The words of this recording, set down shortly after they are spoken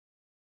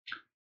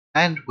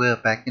And we're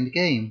back in the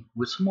game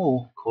with some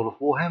more Call of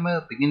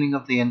Warhammer Beginning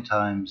of the End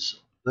Times,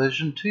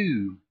 version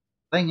 2,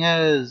 playing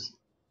as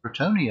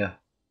Brettonia.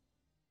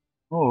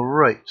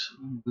 Alright,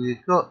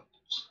 we've got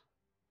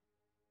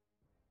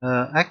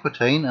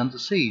Aquitaine under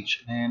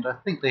siege, and I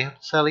think they have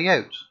to sally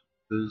out,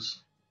 because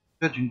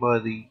judging by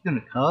the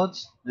unit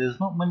cards, there's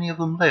not many of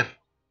them left.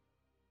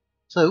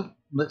 So,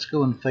 let's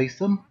go and face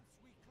them,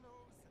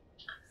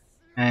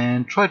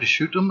 and try to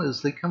shoot them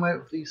as they come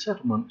out of the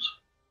settlement.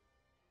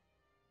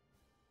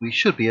 We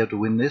should be able to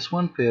win this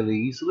one fairly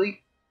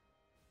easily.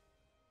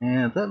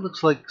 And that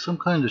looks like some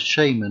kind of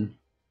shaman.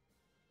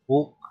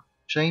 Orc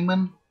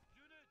shaman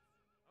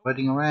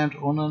riding around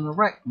on an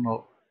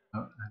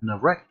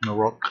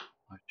arachnarok,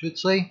 I should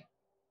say.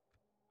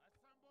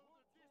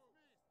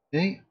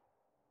 Okay,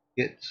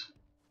 get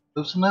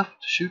close enough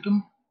to shoot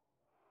them.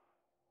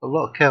 A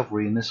lot of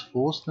cavalry in this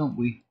force, don't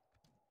we?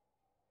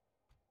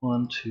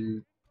 1,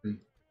 2, 3,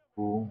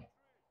 4.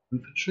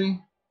 Infantry?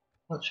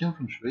 Much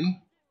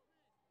infantry?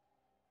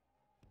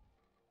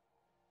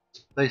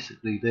 It's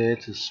basically there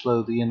to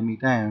slow the enemy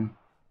down.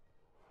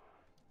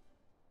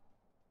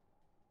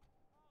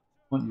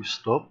 Won't you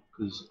stop?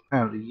 Because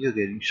apparently you're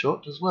getting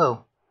shot as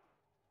well.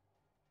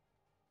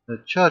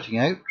 They're charging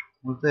out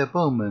with their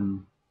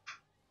bowmen.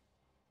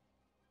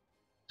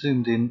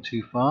 Zoomed in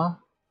too far.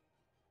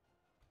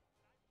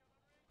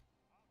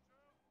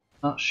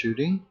 Not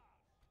shooting.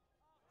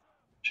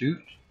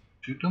 Shoot.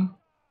 Shoot them.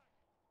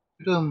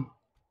 Shoot them.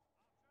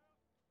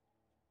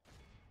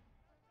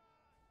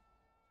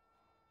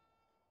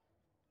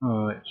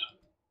 Alright.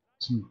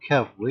 Some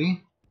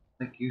cavalry.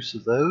 Make use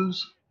of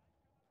those.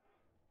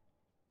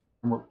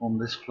 Come up on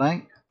this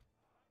flank.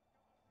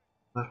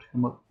 We'll have to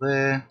come up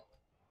there.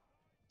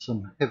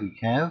 Some heavy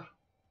cav.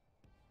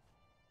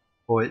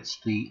 Or it's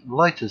the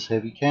lightest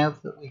heavy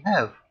cav that we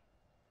have.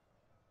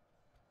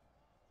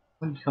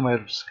 When you come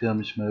out of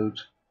skirmish mode,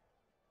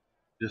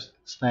 just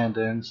stand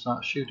there and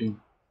start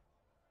shooting.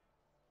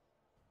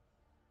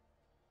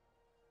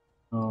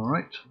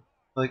 Alright.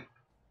 Like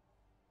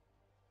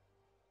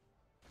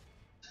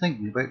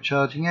thinking about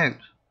charging out.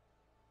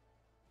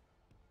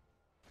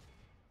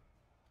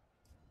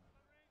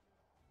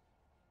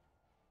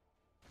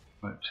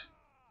 Right.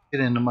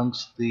 Get in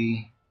amongst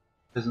the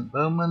peasant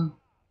bowmen.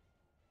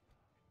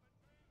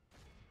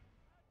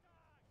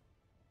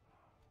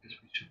 Guess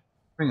we should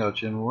bring our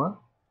general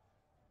up.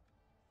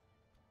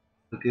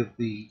 To give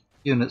the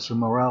units a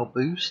morale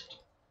boost.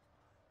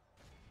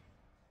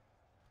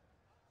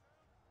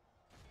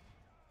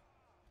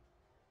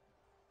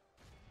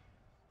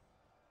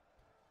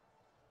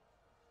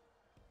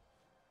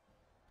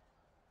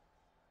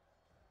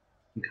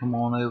 And come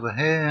on over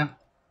here.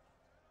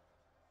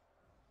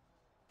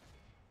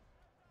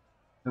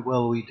 How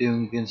well are we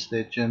doing against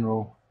their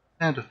general?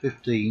 Down to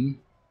 15.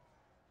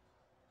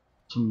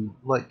 Some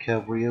light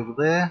cavalry over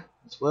there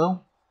as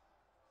well.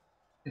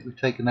 I think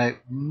we've taken out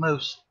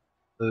most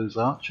of those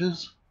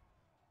archers.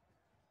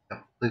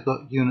 Yep, they've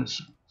got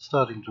units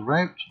starting to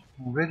rout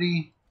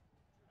already.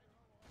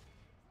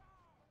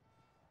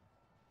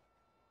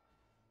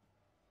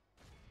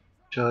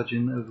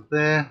 Charging over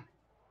there.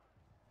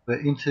 We're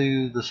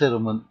into the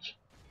settlement.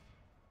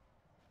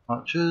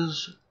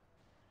 Archers,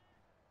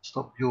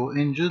 stop your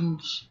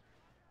engines.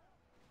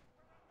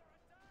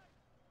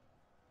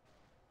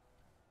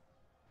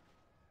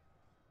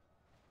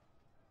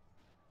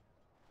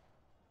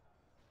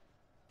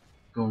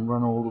 Go and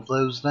run all of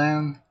those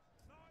down.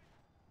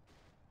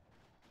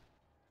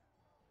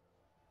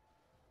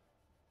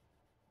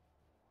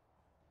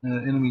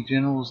 Enemy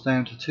generals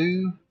down to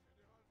 2.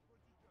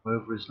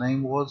 Whatever his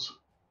name was.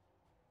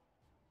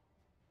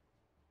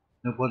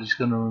 Nobody's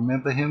going to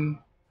remember him.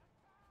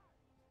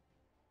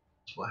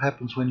 That's what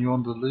happens when you're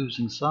on the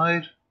losing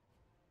side.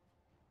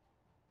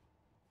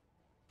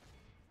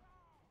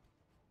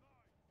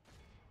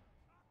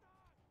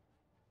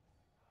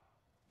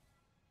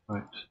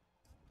 Right.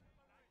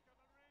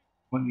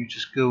 Why don't you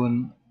just go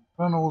and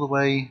run all the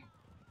way,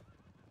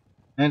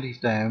 and he's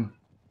down.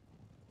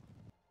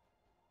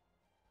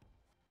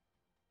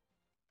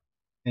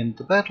 End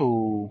the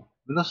battle.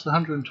 We lost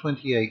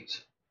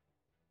 128.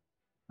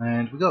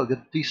 And we got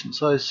a decent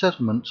sized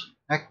settlement.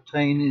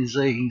 Aquitaine is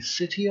a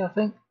city, I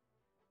think,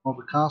 not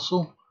a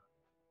castle.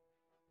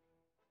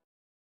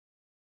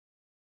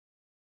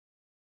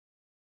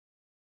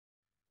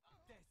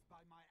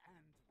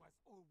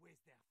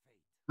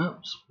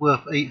 That's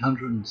worth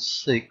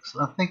 806.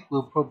 I think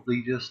we'll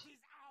probably just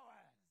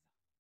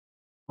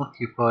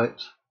occupy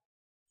it.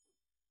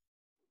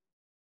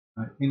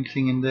 Right,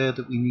 anything in there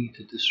that we need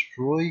to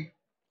destroy?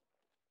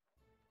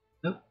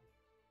 Nope.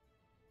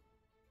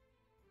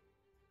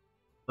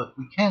 But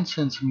we can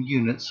send some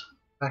units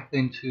back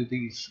into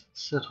these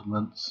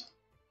settlements,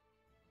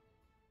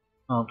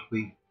 can't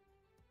we?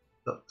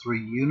 Got 3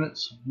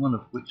 units, one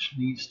of which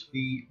needs to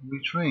be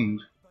retrained.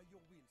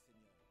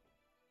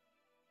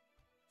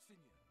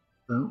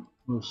 So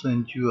we'll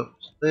send you up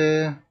to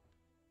there.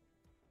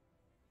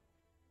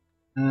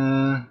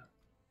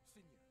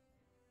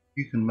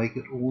 You can make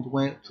it all the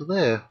way up to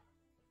there.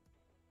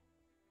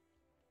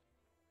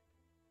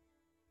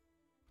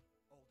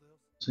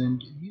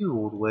 Send you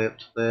all the way up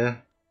to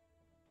there.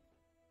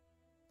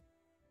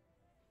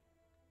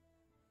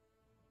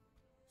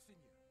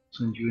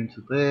 Send you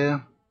into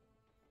there.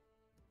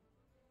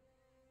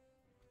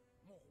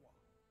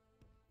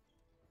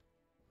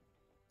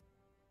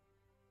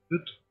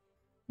 Good.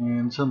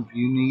 And some of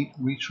you need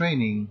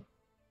retraining.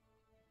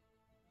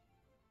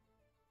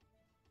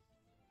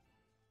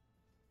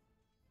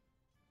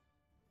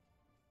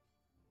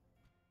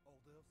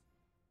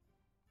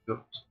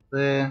 Got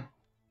there.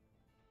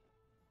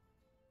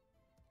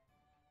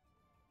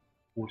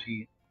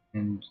 40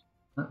 and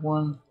that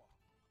one.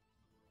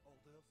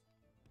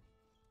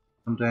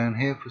 Come down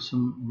here for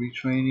some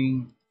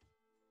retraining.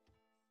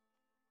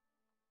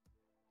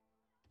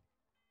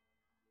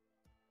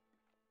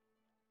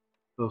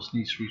 Who else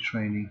needs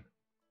retraining?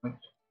 Right,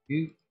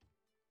 you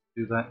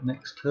do that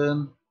next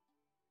turn.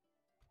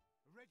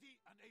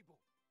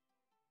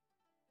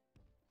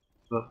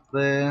 Go up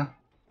there.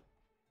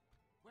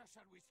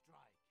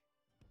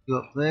 Go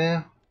up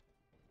there.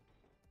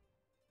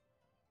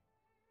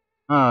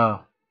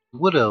 Ah, the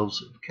Wood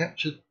Elves have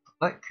captured the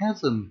Black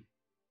Chasm.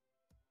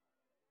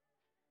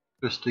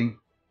 Interesting.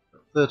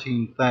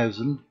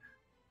 13,000.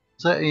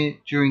 Was that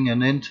it during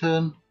an end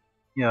turn?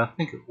 Yeah, I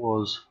think it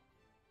was.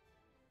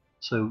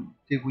 So,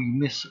 did we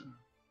miss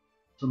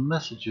some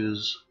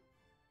messages?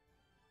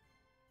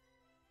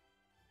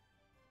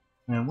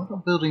 And we're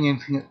not building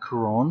anything at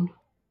Coron.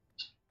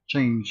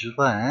 Change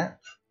that.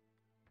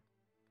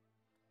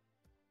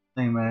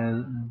 Same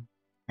as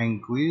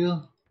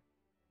Anguille.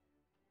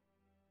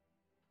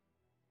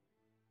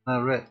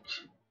 Barrett.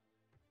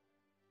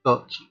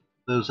 Got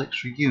those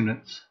extra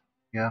units.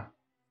 Yeah.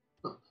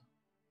 Put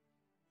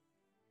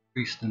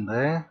priest in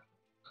there.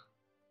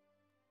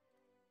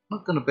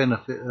 Not going to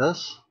benefit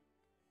us.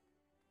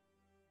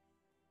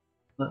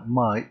 That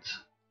might.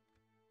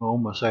 We're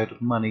almost out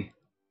of money.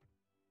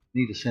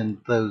 Need to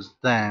send those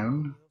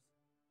down.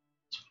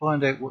 Let's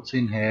find out what's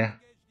in here.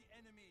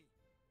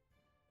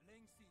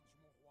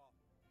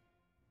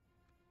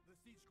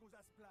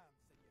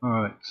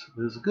 Alright,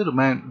 there's a good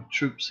amount of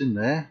troops in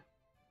there.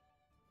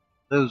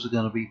 Those are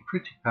going to be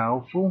pretty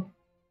powerful.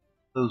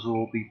 Those will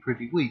all be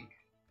pretty weak.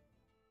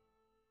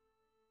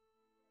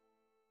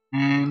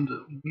 And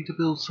we need to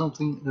build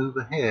something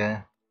over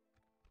here.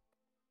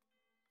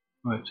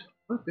 Right,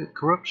 quite a bit of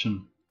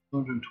corruption.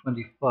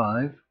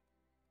 225.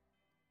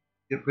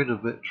 Get rid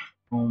of it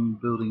from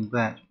building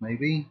that,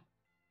 maybe.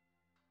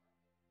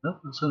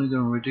 Nope, that's only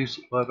going to reduce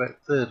it by about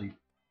 30.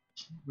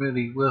 It's not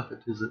really worth it,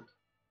 is it?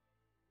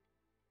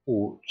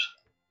 Port.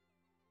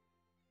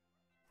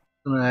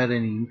 Going to add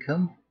any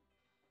income.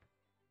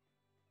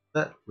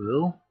 That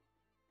will.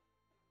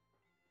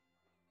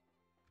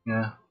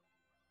 Yeah.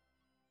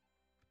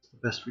 It's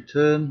the best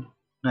return.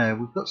 Now,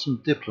 we've got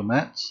some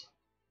diplomats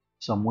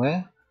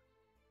somewhere.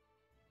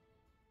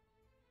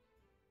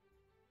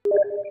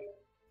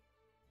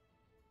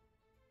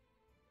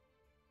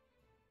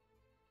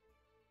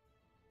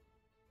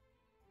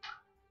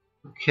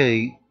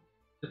 Okay,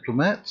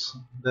 diplomats,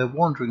 they're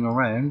wandering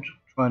around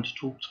trying to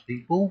talk to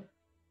people.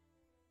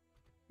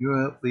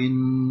 You're up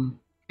in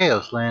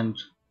Chaos Land,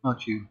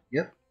 aren't you?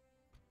 Yep.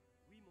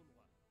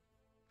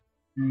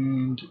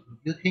 And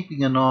you're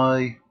keeping an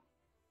eye.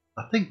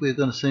 I think we're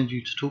going to send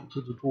you to talk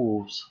to the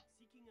dwarves.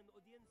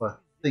 I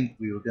think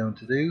we were going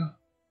to do.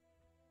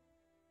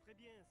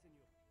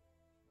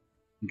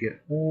 And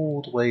get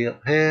all the way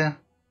up here.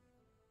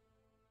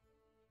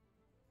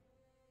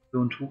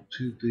 Go and talk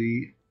to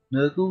the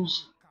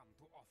Nurgles.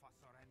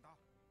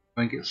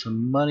 Try and get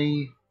some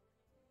money.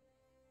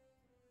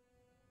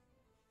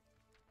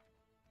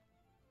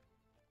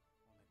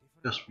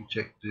 Just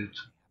rejected.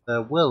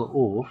 They're well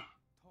off.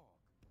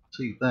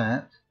 See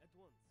that.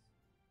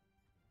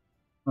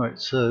 Alright,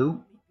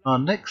 so our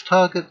next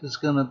target is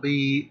going to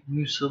be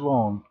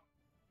Mousillon.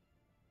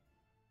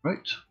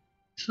 Right.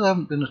 Still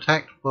haven't been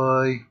attacked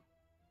by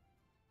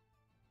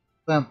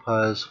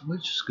vampires,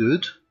 which is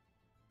good.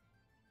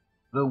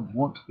 I don't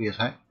want to be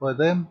attacked by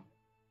them.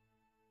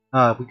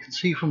 We can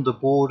see from the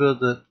border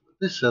that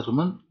this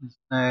settlement is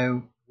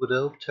now Wood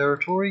Elf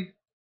territory,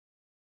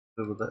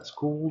 whatever that's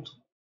called,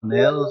 and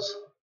ours.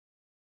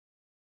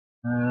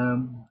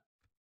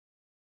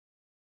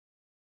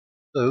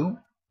 So,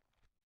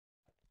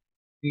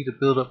 we need to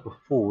build up a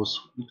force.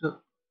 We've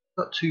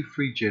got 2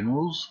 free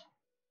generals.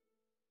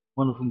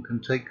 One of them can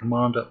take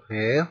command up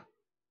here.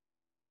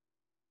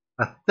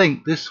 I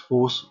think this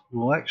force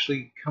will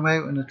actually come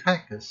out and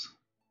attack us.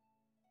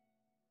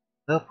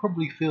 They'll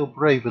probably feel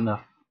brave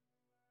enough.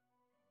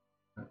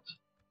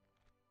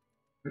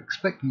 We're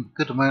expecting a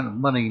good amount of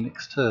money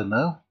next turn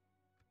though.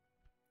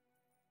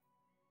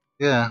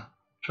 Yeah,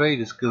 trade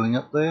is going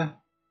up there.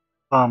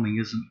 Farming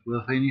isn't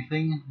worth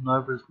anything,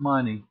 neither is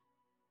mining.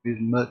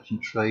 Even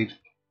merchant trade.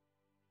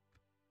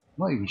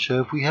 I'm not even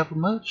sure if we have a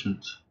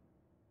merchant.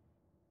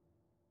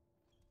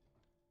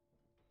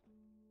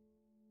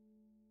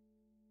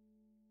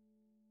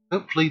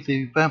 Hopefully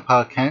the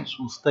vampire counts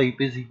will stay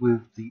busy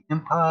with the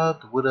Empire,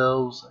 the Wood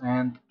Elves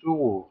and the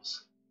Dwarves.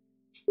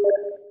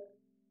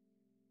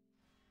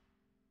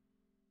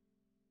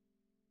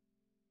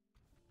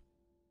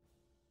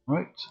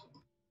 Right.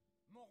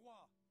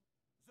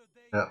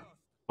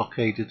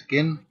 Blockaded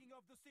again.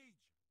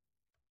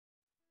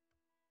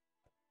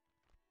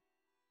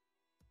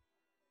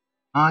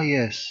 Ah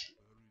yes,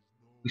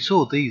 we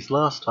saw these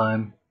last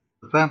time.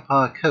 The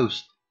Vampire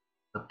Coast.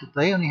 But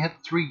they only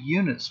had 3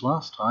 units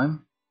last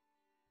time.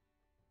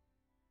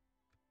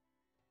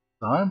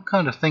 So I'm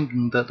kind of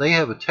thinking that they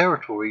have a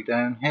territory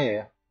down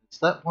here. It's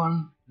that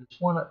one. There's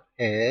one up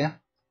here.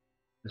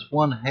 There's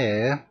one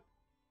here.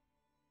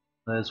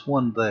 There's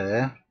one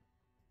there.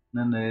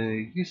 And then there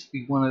used to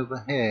be one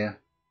over here.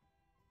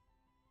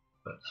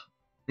 But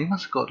they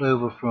must have got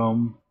over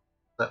from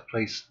that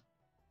place.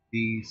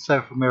 The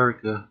South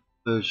America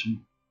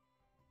version.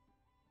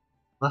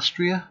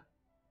 Lustria?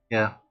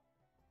 Yeah.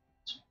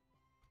 That's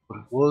what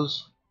it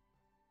was.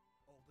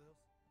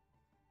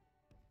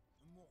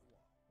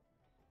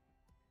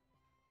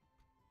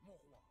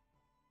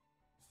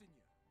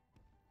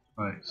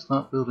 Right,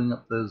 start building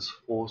up those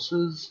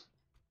forces.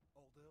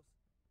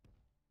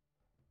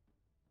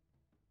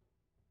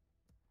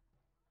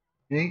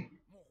 Okay,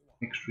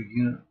 extra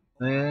unit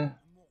there.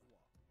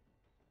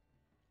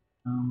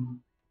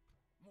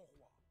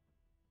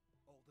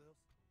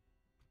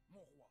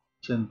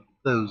 Send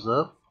those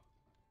up.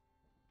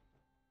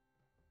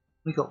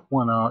 We got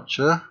one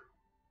archer.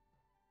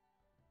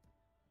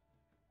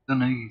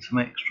 Gonna need some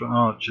extra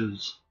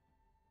archers.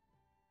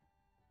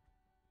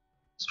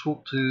 Let's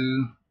talk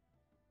to.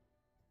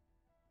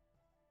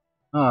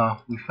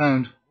 Ah, we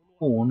found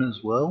corn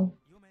as well.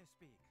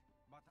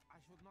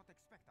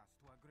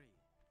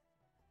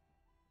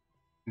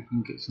 We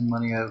can get some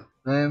money out of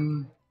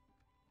them.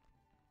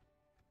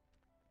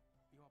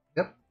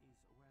 Yep.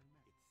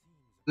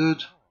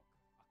 Good.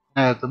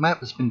 Now the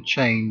map has been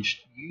changed.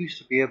 You used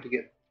to be able to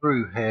get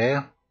through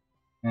here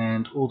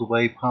and all the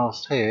way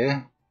past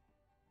here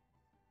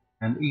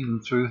and even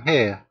through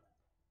here.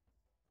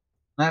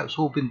 Now it's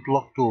all been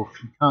blocked off.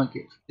 You can't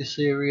get to this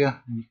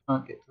area and you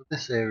can't get to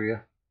this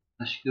area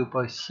unless you go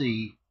by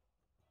sea.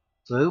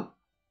 So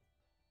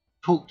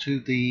talk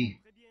to the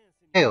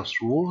Chaos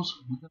Dwarves.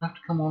 We're going to have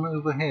to come on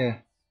over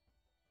here.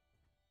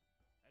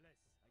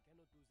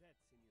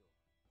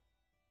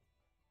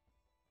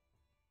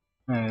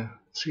 Now,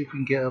 let's see if we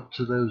can get up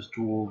to those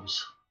dwarves.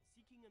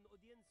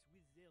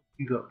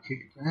 You got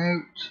kicked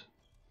out.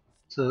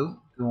 So,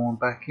 go on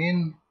back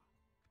in.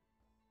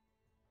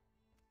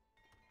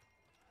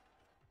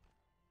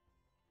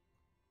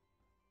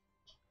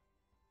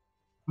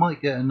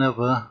 Might get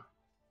another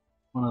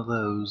one of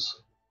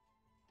those.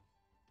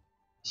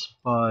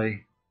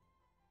 Spy.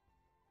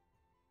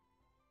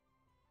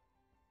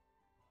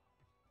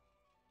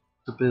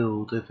 To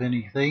build, if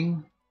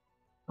anything.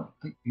 I don't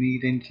think we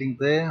need anything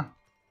there.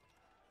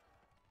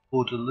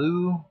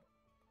 Bordeloo.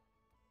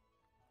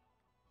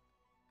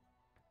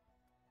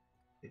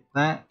 Get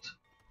that.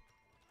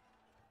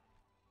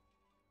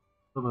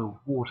 Got a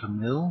water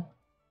mill.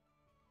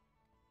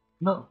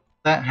 Not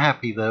that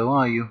happy though,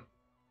 are you?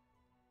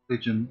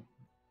 Religion,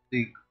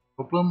 big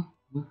problem.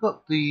 We've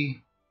got the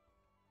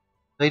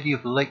Lady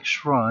of the Lake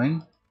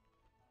Shrine.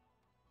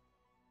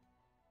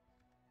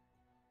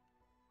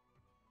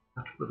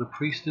 Have to put a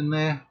priest in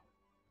there.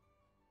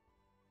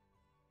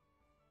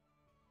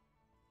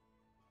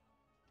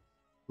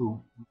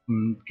 Cool. We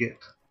can get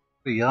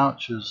 3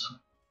 archers.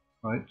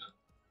 Right.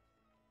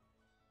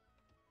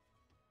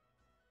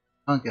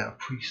 Can't get a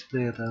priest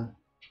there though.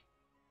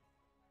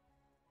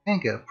 Can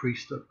get a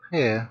priest up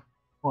here.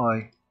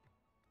 Why?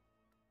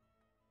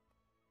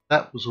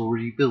 That was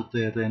already built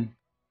there then.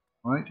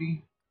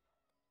 Righty.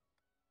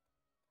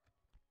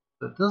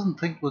 But it doesn't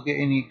think we'll get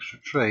any extra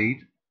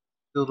trade.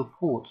 Build a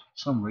port for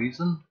some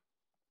reason.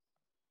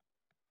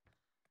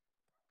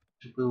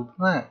 To build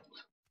that.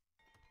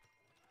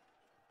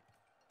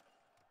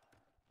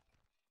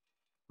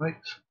 Right.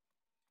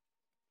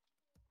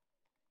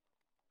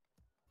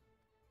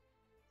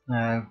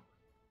 Now,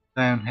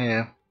 down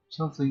here.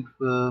 Something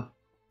for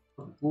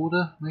the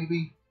border,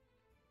 maybe?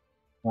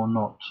 Or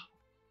not?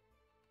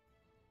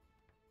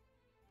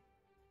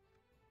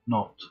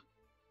 Not.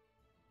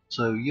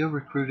 So you're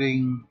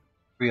recruiting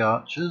 3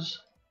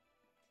 archers.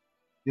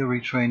 You're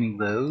retraining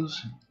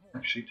those.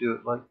 Actually do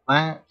it like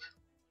that.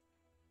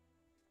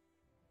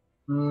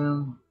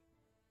 More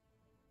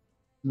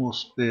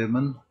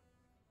spearmen.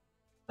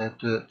 They're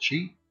dirt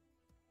cheap.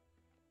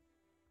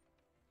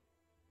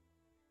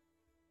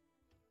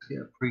 Let's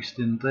get a priest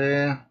in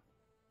there.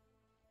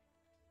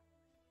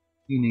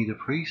 You need a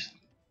priest.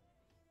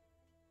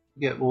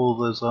 Get all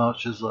those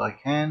archers that I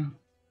can.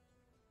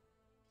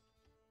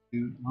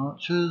 2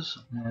 archers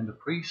and a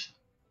priest.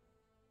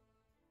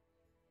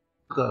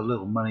 Got a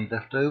little money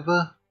left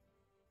over.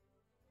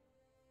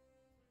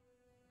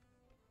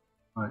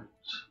 Right.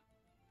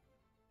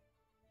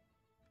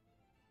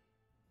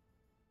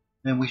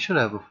 And we should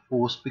have a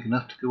force big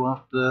enough to go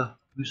after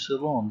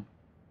Musalon.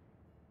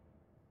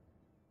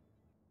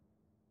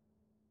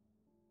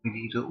 We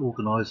need to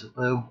organise it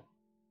though.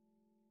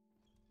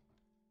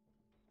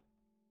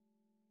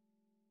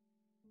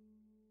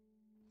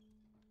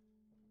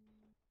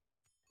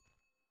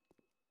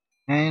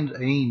 And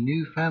a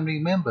new family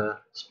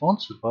member,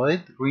 sponsored by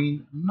the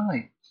Green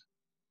Knight.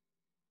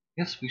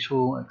 Yes, we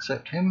shall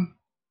accept him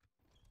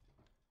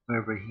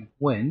wherever he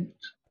went.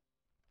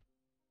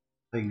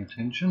 Paying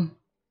attention.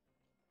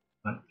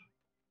 Right.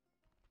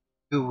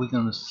 Who are we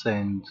going to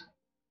send?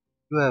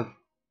 You have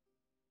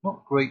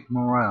not great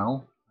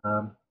morale,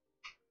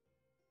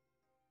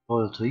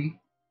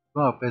 loyalty.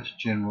 You are a better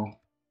general.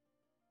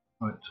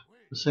 Right,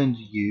 we'll send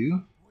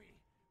you.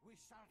 We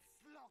shall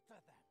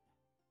slaughter them.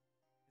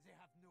 They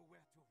have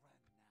nowhere to run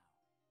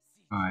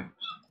now.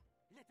 Right.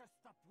 Let us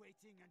stop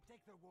waiting and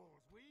take the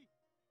walls, we?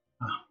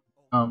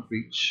 Can't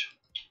reach.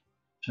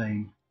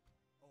 Shame.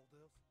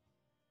 Orders.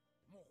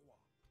 Mon roi.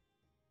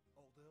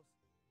 Orders.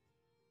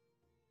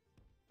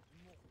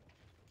 Mon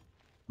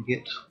roi.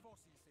 Get.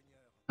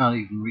 Can't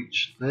even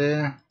reach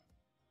there.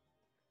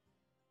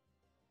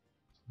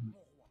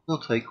 We'll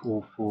take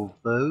all 4 of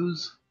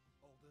those.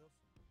 Orders.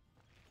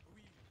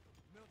 Oui.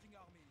 Merging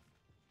armies.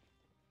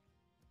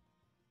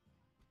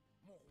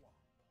 Mon roi.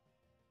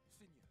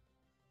 Seigneur.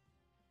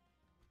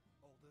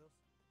 Orders.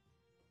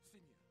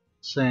 Seigneur.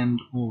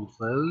 Send all of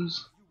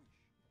those. You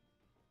wish.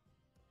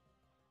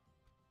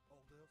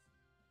 Orders.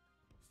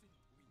 Oui.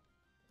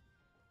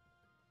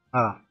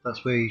 Ah,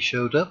 that's where he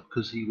showed up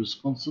because he was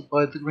sponsored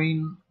by the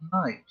Green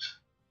Knight.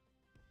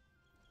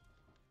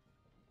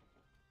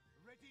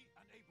 Ready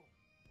and able.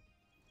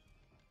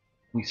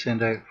 We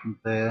send out from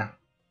there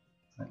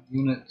that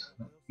unit,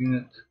 that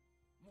unit.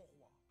 Mon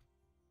roi.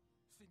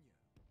 Seigneur.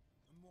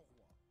 Mon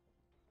roi.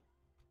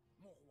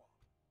 Mon roi.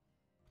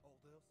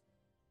 Orders.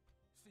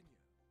 Seigneur.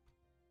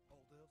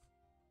 Orders.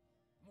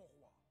 Mon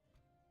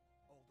roi.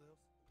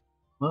 Orders.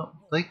 Well,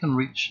 they can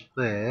reach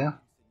there.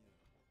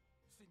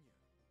 Seigneur.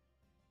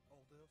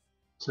 Orders.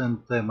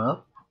 Send them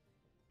up.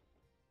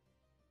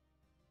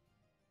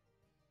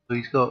 So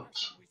he's got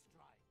We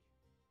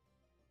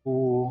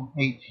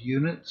strike. 8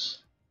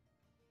 units.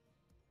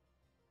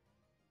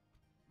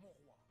 Mon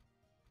roi.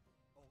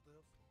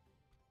 Orders.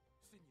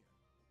 Seigneur.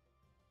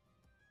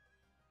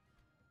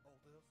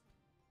 Orders.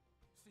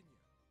 Seigneur.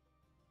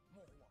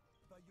 Mon roi.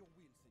 By your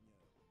will,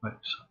 Seigneur.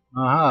 Right.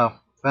 Aha,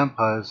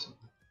 vampires.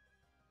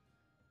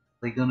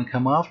 Are they going to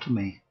come after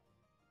me?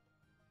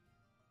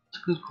 It's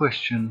a good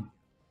question.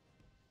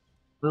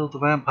 Will the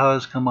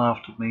vampires come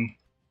after me?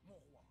 Mon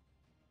roi.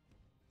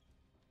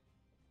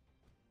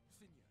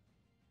 Seigneur.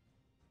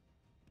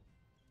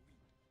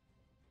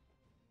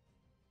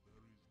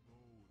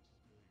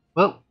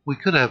 Well, we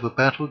could have a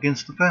battle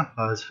against the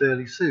vampires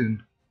fairly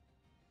soon.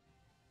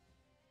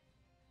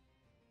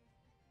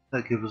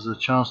 That gives us a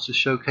chance to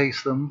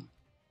showcase them,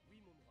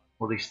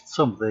 or at least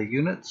some of their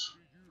units.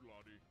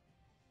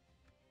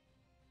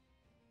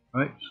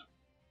 Right,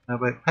 how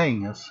about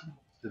paying us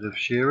instead of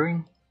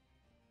sharing?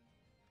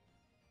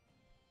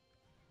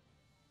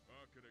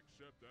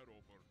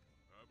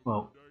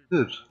 Well,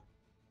 good.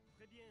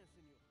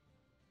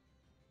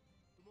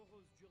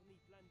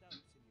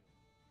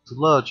 It's a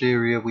large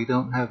area, we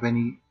don't have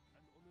any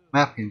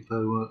map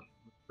info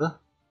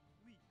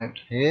out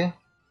here.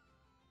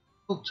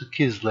 Look to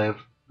Kislev,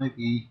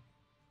 maybe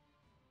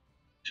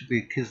should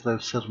be a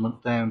Kislev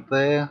settlement down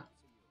there.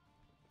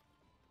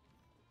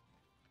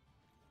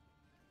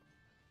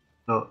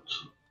 Got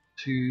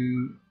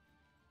 3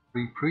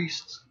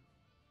 priests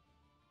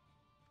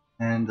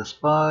and a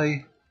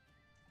spy.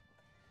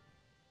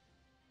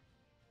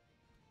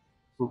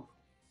 Oh,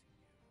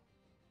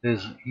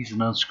 he's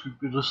an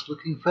unscrupulous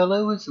looking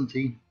fellow, isn't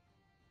he?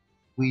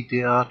 Oui,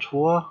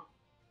 d'Artois.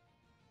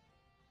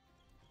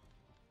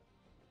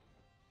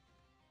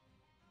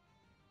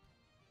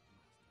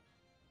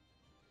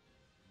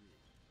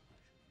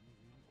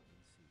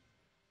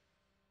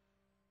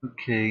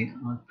 Okay,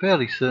 I'm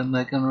fairly certain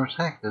they're going to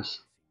attack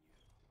us.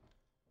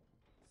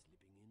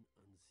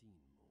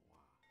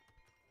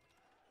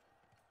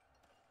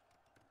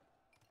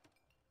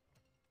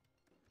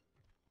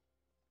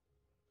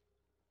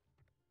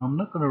 I'm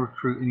not going to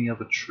recruit any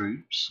other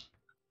troops.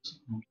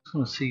 I'm just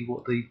going to see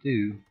what they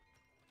do.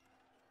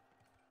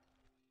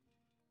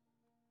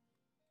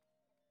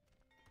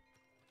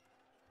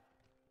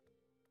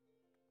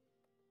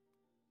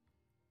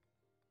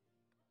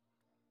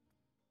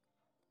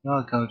 We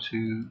are going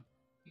to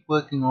keep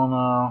working on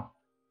our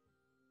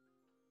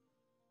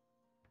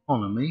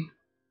economy.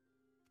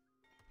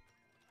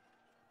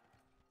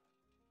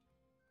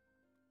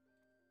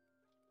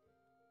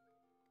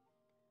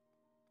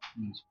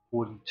 It's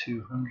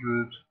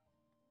 4,200.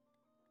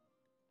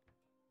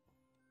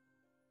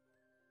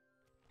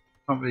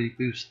 Can't really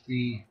boost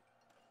the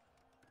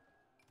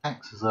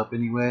taxes up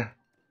anywhere.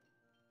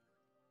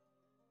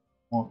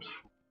 Want to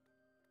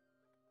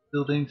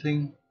build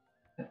anything?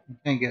 You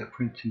can get a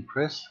printing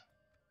press.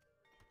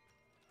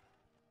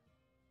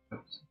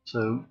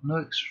 So no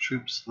extra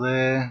troops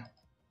there.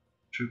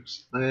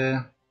 Troops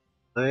there.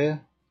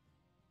 There.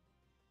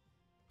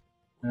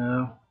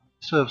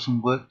 Still have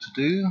some work to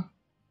do.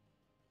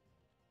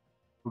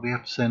 Probably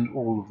have to send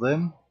all of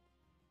them.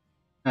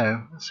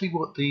 Now, let's see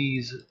what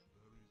these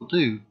will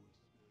do.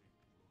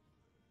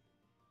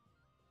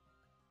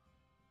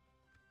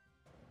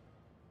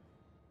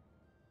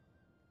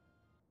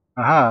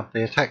 Aha,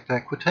 they attacked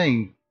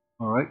Aquitaine.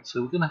 Alright,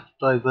 so we're going to have to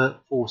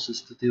divert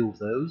forces to deal with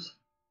those.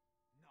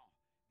 No,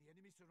 the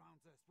enemy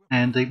surrounds us. We're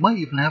And they might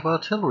even have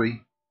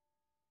artillery.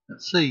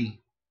 Let's see.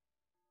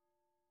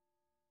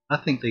 I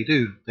think they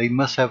do. They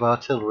must have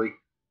artillery.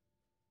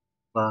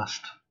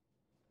 Last.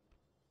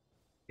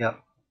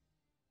 Yep.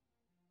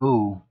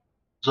 Ooh,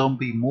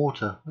 zombie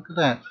mortar. Look at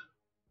that.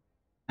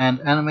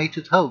 And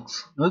animated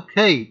hulks.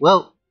 Okay,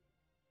 well,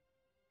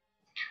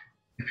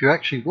 if you're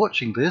actually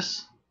watching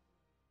this,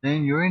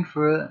 then you're in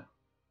for a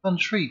fun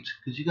treat,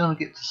 because you're going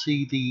to get to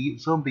see the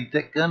zombie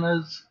deck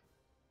gunners,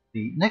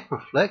 the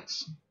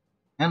necroflex,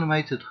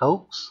 animated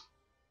hulks,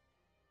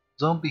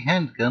 zombie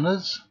hand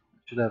gunners,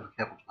 should have a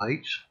capital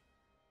H,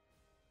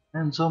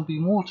 and zombie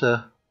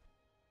mortar.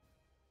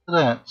 Look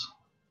at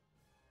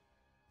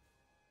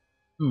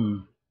that.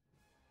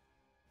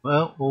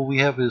 Well, all we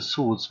have is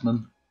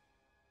swordsmen.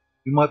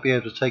 We might be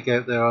able to take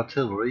out their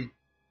artillery.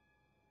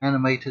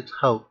 Animated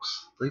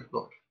hulks. They've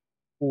got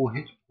 4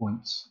 hit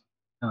points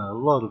and a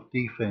lot of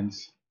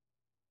defense.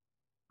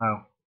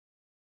 Wow.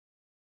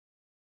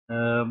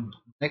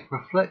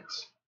 Necroflex.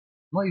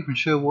 I'm not even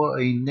sure what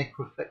a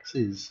necroflex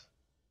is.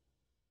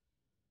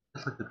 I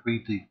guess I could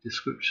read the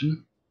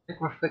description.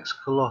 Necroflex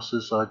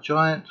colossus are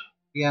giant,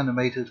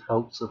 reanimated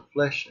hulks of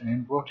flesh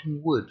and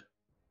rotting wood.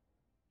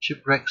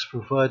 Shipwrecks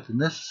provide the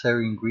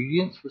necessary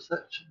ingredients for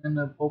such an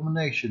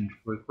abomination,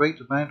 for a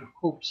great amount of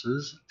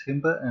corpses,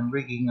 timber and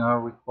rigging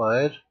are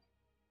required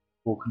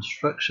for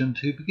construction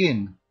to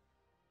begin.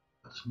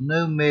 But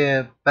no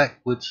mere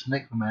backwoods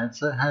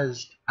necromancer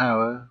has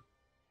power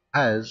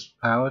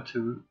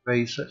to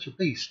raise such a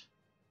beast.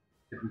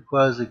 It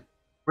requires a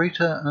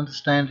greater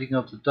understanding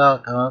of the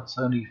dark arts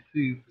only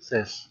few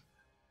possess.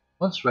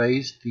 Once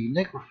raised, the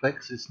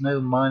necroflex is no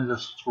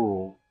mindless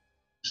thrall.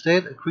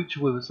 Instead, a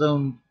creature with its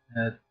own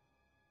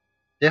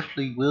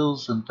deathly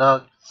wills and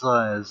dark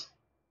desires.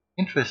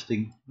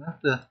 Interesting. We'll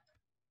have to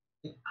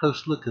take a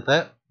close look at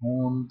that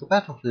on the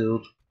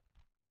battlefield.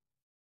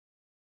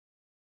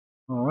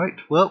 Alright,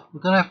 well, we're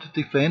going to have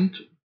to defend.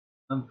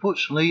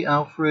 Unfortunately,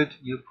 Alfred,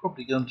 you're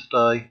probably going to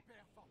die.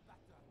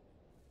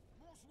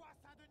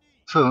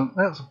 So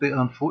that's a bit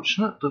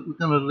unfortunate that we're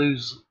going to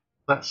lose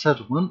that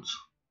settlement,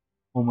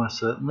 almost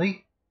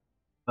certainly.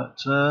 But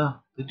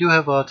they do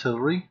have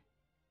artillery.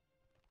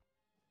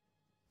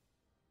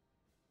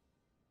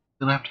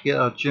 Going to have to get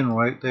our general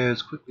out there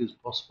as quickly as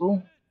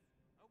possible.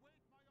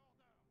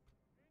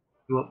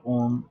 Go up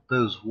on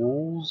those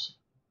walls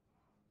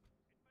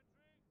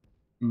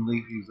and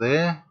leave you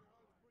there.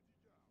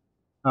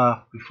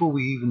 Before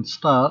we even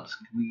start,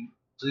 can we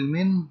zoom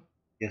in?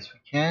 Yes,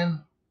 we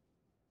can.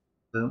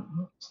 So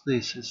what's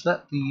this? Is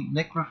that the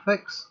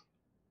necroflex?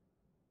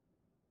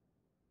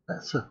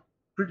 That's a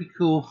pretty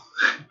cool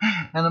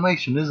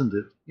animation, isn't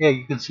it? Yeah,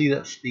 you can see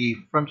that's the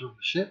front of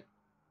the ship.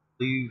 I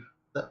believe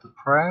that's the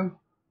prow.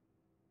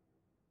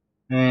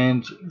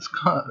 And it's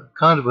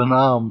kind of an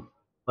arm,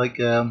 like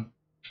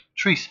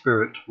Tree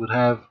Spirit would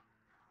have.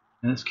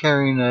 And it's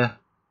carrying a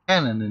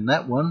cannon in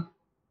that one,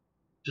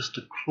 just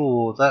to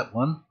claw that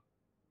one.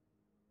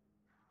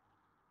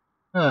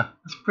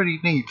 That's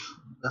pretty neat.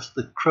 That's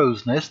the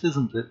crow's nest,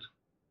 isn't it?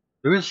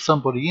 There is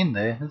somebody in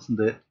there, isn't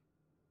it?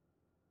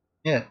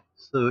 Yeah,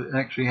 so it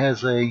actually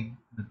has a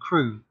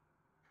crew.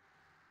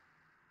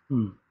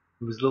 With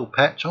his little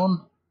patch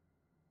on.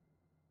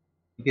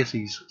 I guess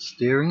he's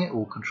steering it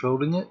or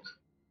controlling it.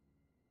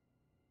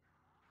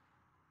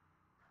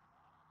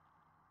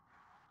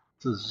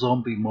 It's a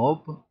zombie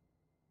mob.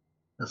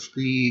 That's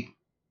the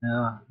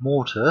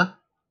mortar.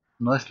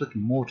 Nice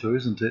looking mortar,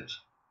 isn't it?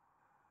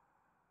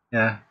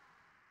 Yeah.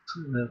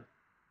 A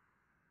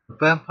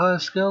vampire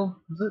skull,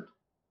 is it?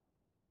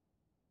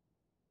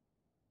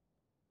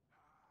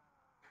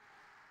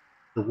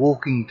 The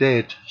Walking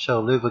Dead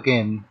shall live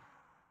again.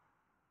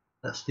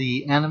 That's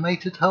the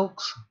animated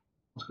hulks.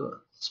 It's got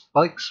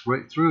spikes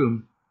right through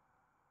them.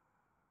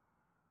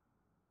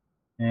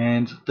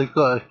 And they've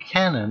got a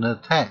cannon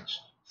attached,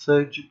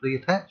 surgically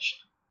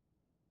attached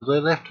to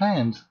their left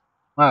hand.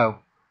 Wow.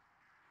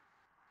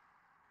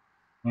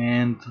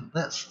 And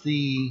that's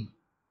the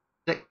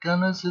deck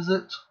gunners, is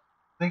it?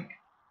 I think.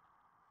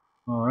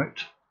 Alright.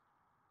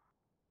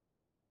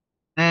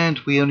 And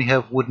we only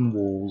have wooden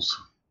walls.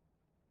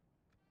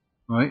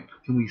 Right,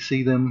 can we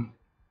see them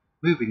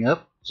moving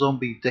up?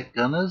 Zombie deck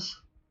gunners.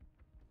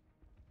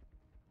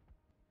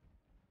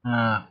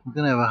 We're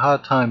going to have a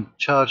hard time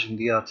charging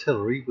the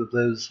artillery with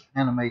those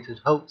animated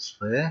hulks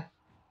there.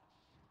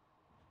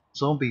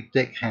 Zombie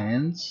deck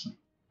hands.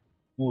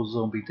 More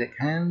zombie deck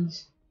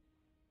hands.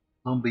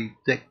 Zombie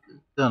deck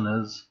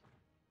gunners.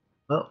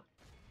 Well,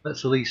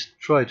 let's at least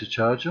try to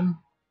charge them.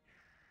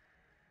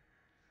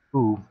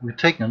 Ooh, we're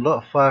taking a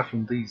lot of fire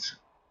from these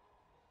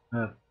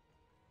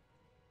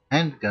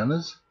hand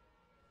gunners.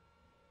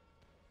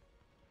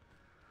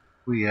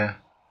 We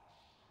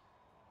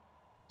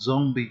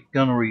zombie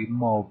gunnery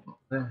mob.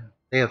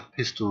 They have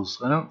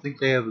pistols. I don't think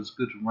they have as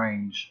good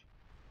range.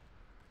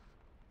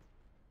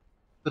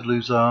 Could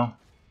lose our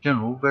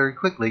general very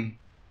quickly.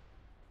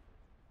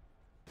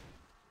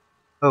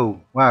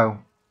 Oh, wow.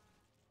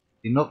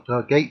 They knocked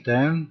our gate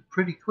down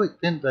pretty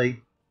quick, didn't they?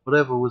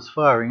 Whatever was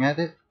firing at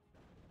it.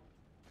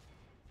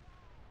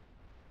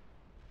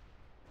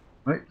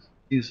 Right,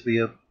 seems to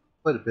be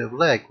quite a bit of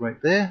lag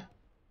right there.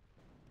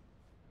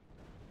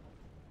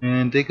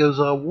 And there goes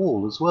our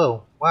wall as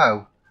well.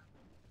 Wow.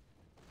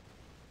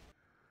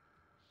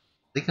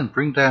 They can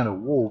bring down a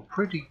wall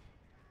pretty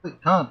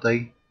quick, can't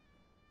they?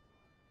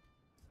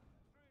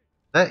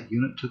 That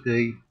unit took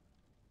a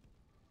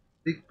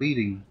big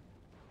beating.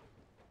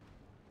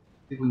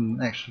 See if we can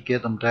actually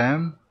get them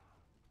down.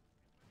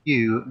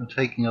 You are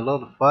taking a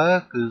lot of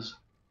fire because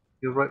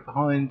you're right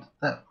behind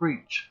that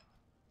breach.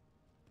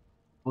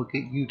 We'll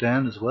get you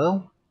down as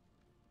well.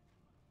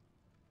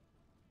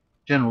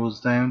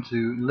 General's down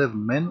to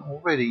 11 men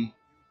already.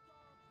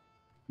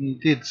 He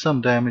did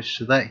some damage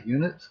to that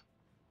unit.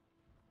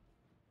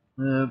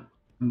 And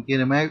get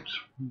him out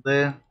from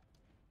there.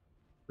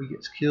 He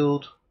gets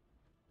killed.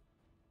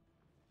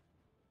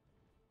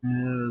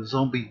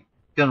 Zombie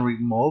gunnery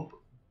mob.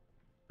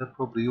 They're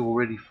probably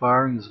already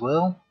firing as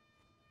well.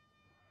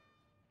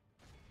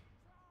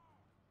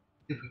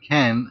 If we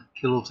can,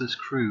 kill off this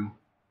crew.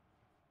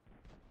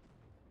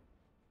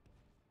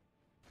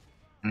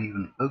 And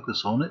even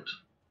focus on it.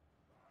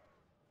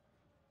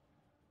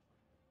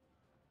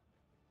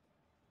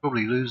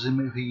 Probably lose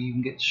him if he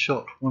even gets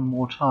shot one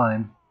more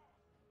time.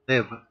 They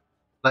have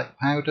black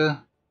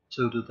powder,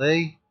 so do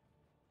they.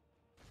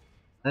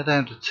 They're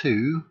down to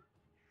 2.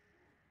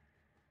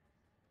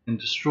 And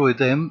destroy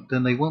them,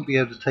 then they won't be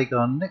able to take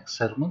our next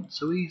settlement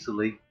so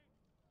easily.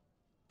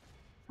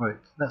 Right,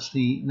 that's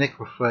the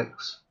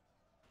necrophax.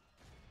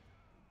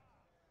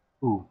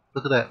 Ooh,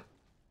 look at that.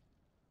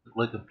 Look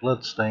like a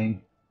blood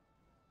stain.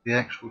 The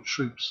actual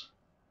troops.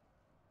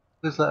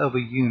 Where's that other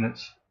unit?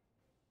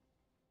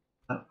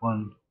 That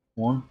one.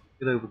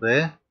 Get over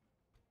there.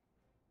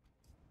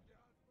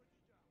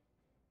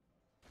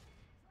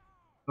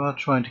 We are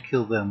trying to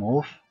kill them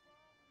off.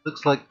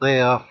 Looks like they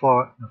are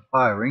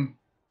firing.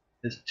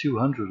 There's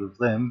 200 of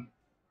them.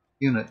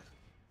 Unit.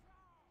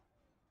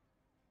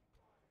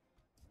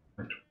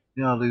 Right.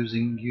 We are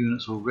losing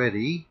units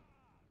already.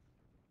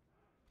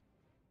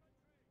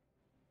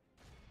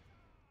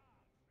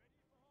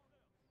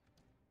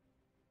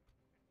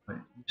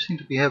 Right. We seem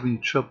to be having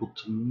trouble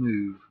to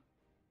move.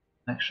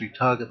 Actually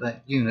target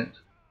that unit.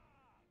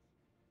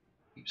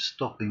 Keep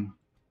stopping.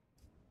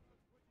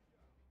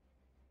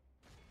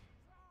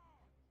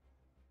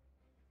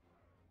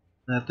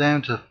 They're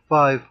down to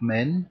 5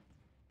 men.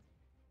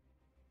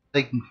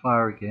 Taking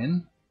fire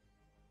again.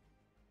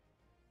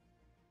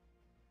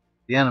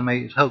 The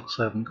animated hulks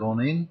haven't gone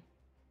in.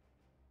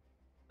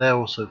 They're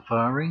also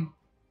firing.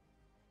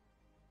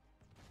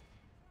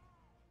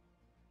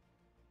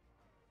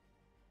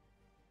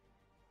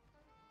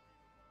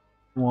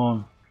 Come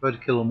on, try to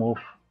kill them off.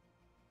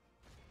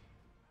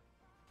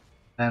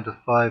 Down to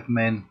 5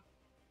 men.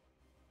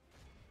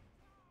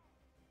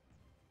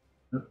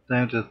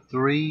 Down to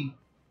 3.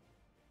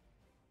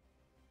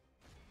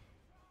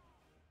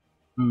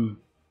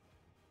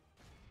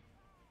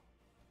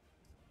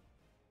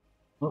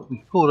 Well,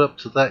 we caught up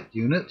to that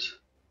unit.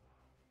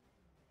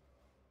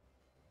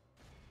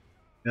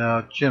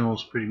 Our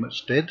general's pretty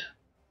much dead.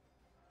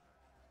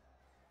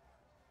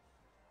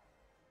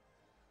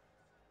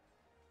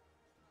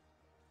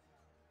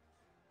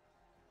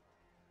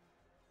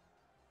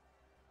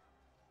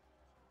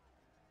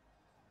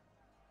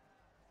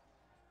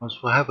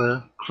 We'll have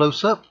a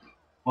close-up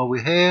while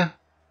we're here.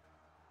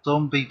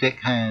 Zombie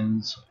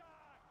deckhands.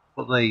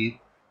 What are they?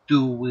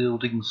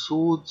 Dual-wielding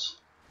swords.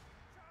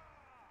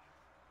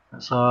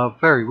 That's our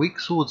very weak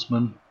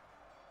swordsman.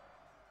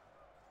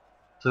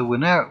 So we're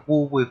now at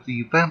war with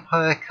the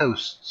vampire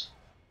coasts.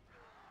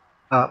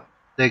 Up,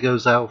 there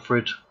goes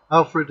Alfred.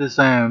 Alfred is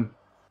down.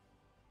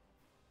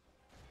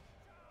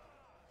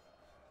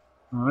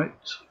 Alright.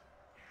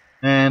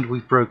 And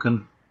we've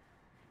broken.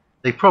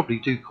 They probably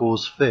do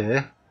cause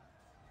fear.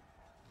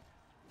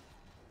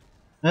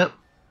 Yep.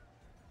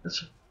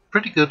 That's a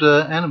pretty good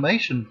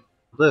animation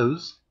for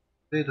those.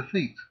 Their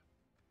defeat.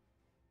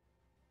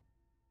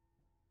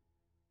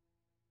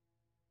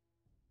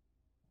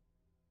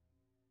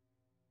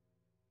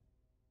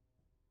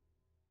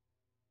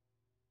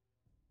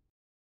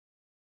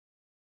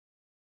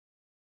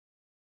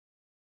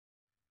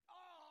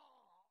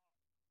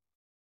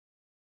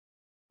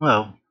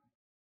 Well,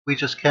 we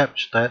just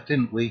captured that,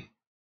 didn't we?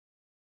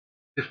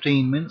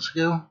 15 minutes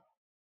ago.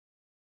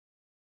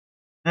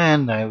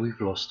 And now we've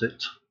lost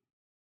it.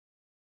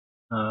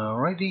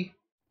 Alrighty.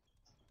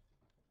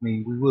 I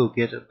mean, we will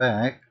get it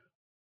back.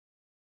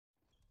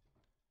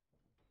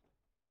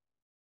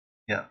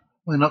 Yeah,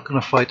 we're not going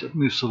to fight at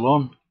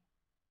Mousillon.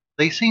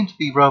 They seem to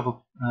be rather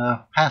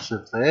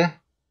passive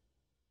there.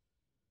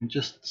 And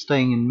just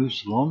staying in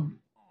Mousillon.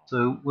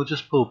 So we'll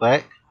just pull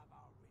back.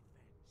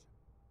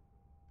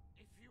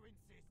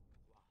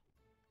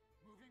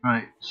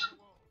 Right.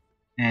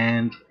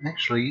 And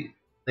actually,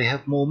 they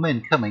have more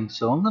men coming,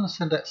 so I'm going to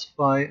send that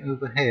spy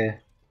over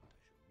here.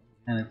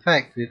 And in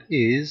fact, it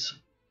is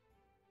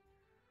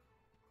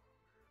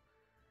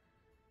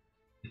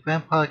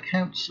Vampire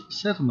Count's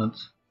settlement,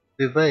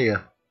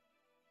 Vivea,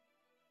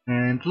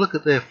 and look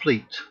at their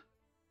fleet.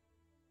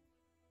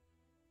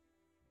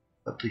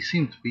 But they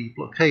seem to be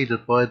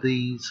blockaded by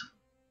these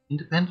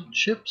independent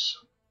ships.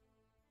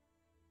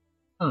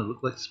 Oh,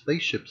 look like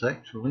spaceships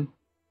actually.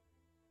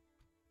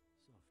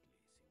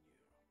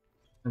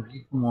 If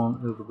you come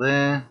on over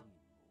there,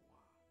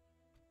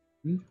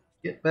 you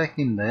get back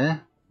in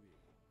there.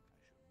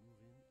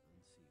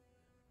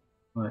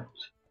 Right.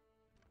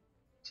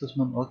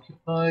 Settlement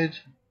occupied.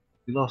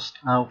 We lost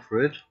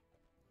Alfred.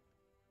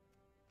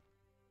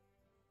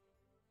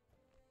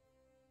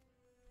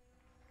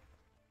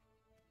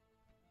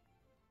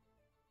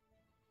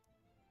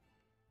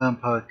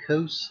 Vampire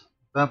Coast.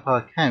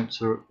 Vampire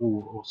Counts are at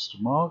war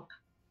Ostermark.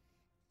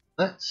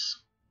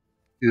 That's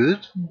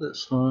good.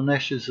 That's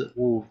Slanesh at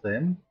war with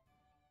them.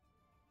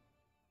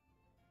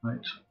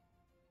 Right.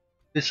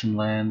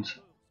 Bissenland.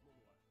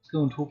 Let's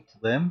go and talk to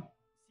them.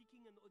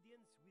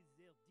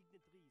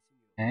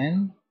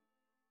 And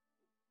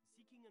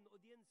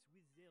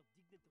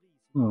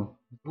oh,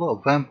 there's a lot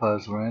of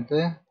vampires around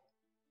there.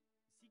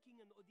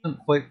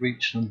 Couldn't quite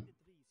reach them.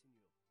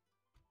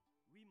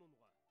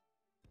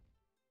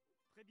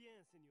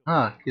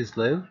 Ah,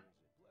 Kislev.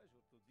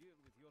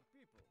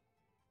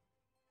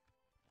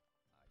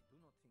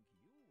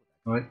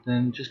 Alright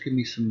then, just give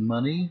me some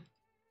money.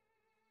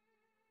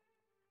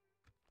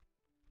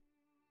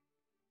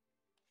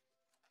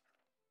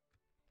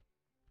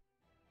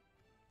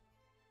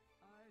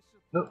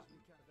 Nope,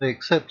 they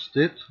accepted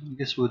it. I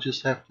guess we'll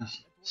just have to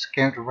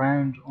scout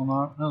around on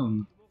our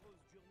own.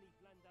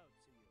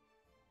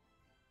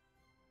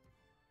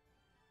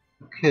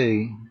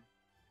 Okay.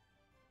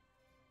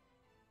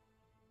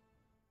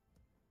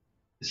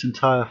 This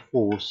entire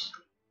force.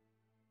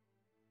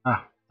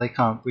 Ah, they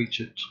can't reach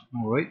it.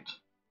 Alright.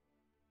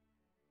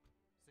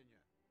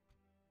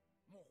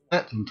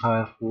 That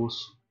entire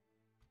force.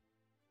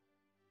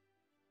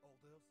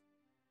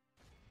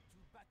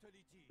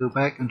 Go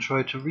back and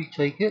try to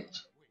retake it.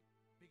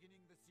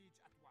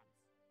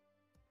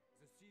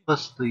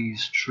 Plus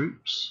these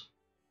troops.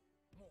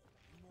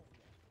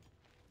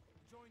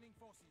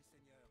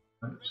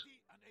 Right.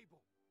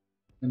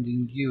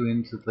 Sending you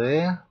into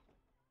there.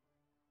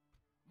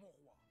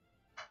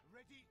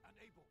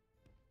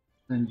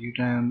 Send you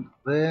down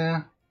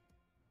there.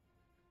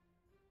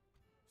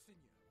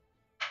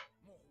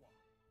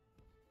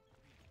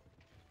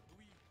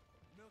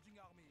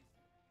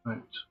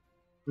 Right.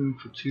 Room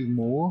for 2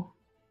 more.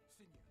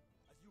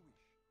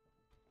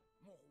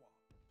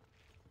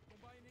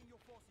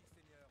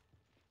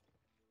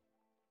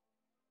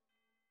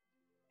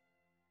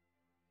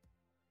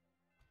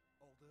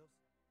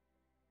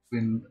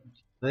 In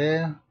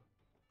there.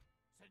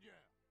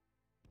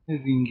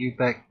 Moving you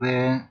back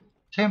there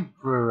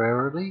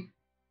temporarily.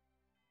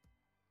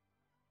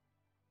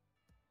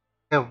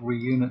 Cavalry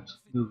unit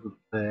over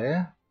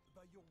there.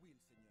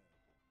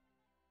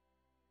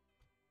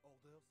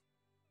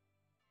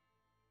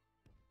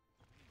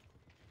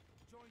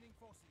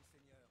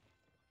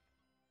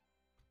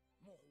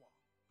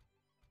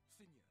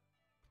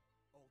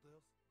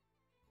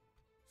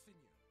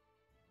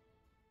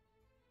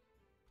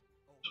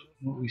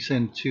 We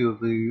send 2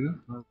 of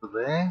you over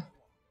there.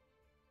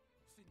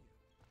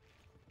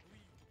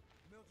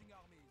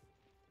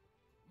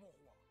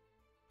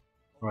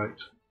 Right,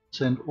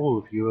 send all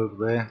of you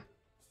over there.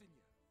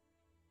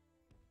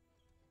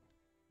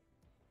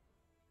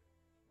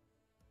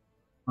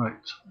 Right,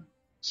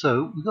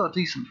 so we got a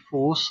decent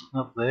force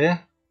up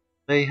there.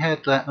 They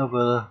had that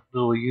other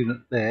little unit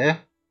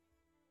there.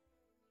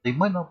 They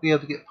might not be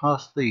able to get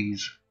past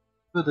these.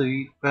 For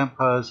the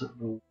vampires that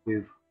war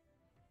with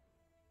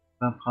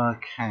Vampire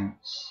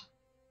Counts,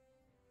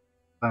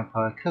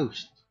 Vampire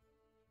Coast.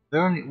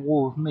 They're only at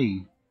war with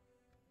me.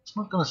 It's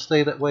not going to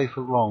stay that way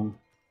for long.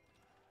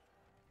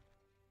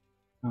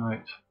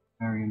 Alright,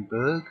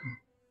 Marienburg.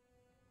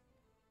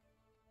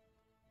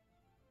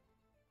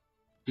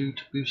 Do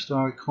to boost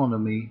our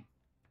economy.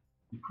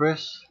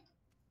 Impress.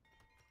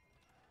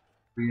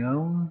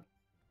 Reown.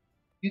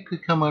 You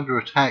could come under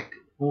attack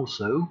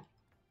also.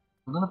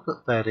 I'm going to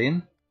put that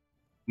in.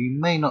 We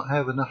may not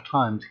have enough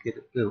time to get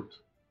it built.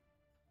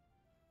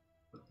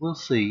 But we'll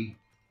see.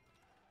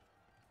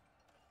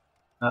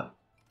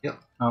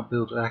 Yep, can't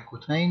build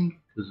Aquitaine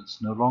because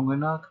it's no longer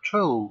in our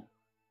control.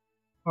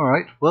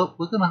 Alright, well,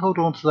 we're going to hold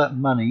on to that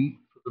money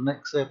for the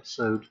next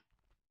episode.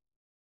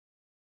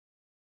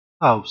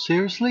 Oh,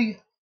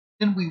 seriously?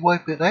 Didn't we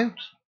wipe it out?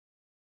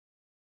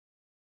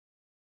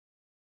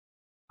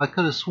 I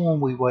could have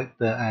sworn we wiped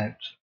that out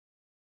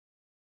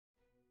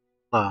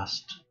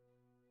last.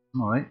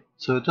 Alright,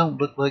 so it don't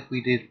look like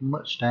we did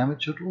much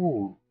damage at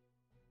all.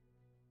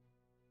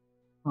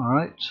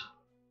 Alright.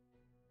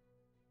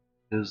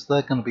 Because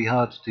they're going to be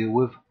hard to deal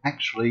with.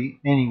 Actually,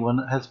 anyone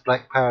that has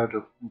black powder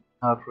will be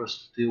hard for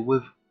us to deal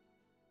with.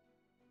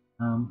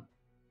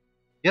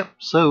 Yep,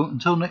 so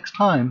until next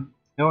time,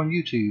 here on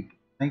YouTube,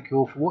 thank you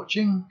all for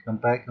watching. Come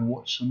back and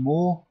watch some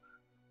more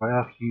right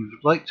after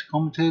you've liked,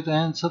 commented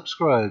and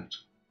subscribed.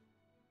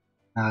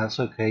 That's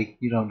okay,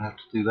 you don't have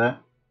to do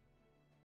that.